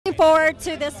forward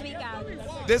to this weekend?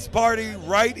 This party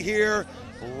right here,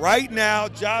 right now.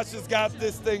 Josh has got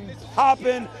this thing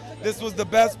hopping. This was the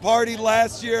best party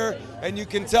last year, and you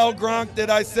can tell Gronk that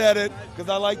I said it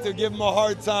because I like to give him a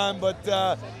hard time, but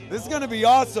this is going to be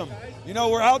awesome. You know,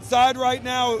 we're outside right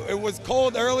now. It was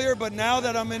cold earlier, but now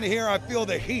that I'm in here, I feel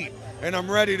the heat, and I'm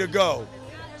ready to go.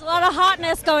 There's a lot of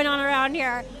hotness going on around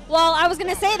here. Well, I was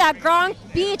going to say that Gronk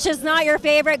Beach is not your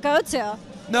favorite go-to.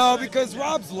 No, because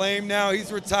Rob's lame now. He's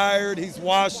retired. He's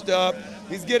washed up.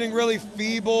 He's getting really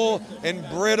feeble and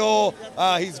brittle.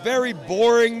 He's very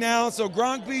boring now. So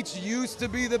Gronk Beach used to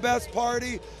be the best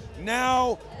party.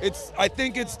 Now I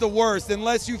think it's the worst,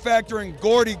 unless you factor in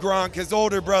Gordy Gronk, his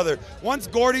older brother. Once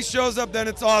Gordy shows up, then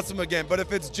it's awesome again. But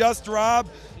if it's just Rob,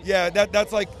 yeah,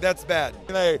 that's bad.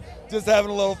 Hey, just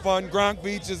having a little fun. Gronk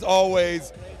Beach is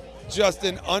always just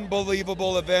an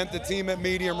unbelievable event. The team at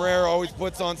Medium Rare always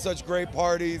puts on such great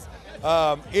parties.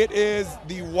 It is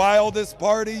the wildest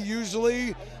party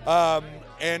usually,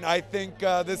 and I think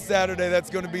this Saturday that's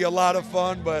going to be a lot of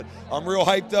fun, but I'm real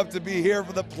hyped up to be here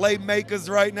for the Playmakers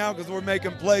right now because we're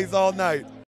making plays all night.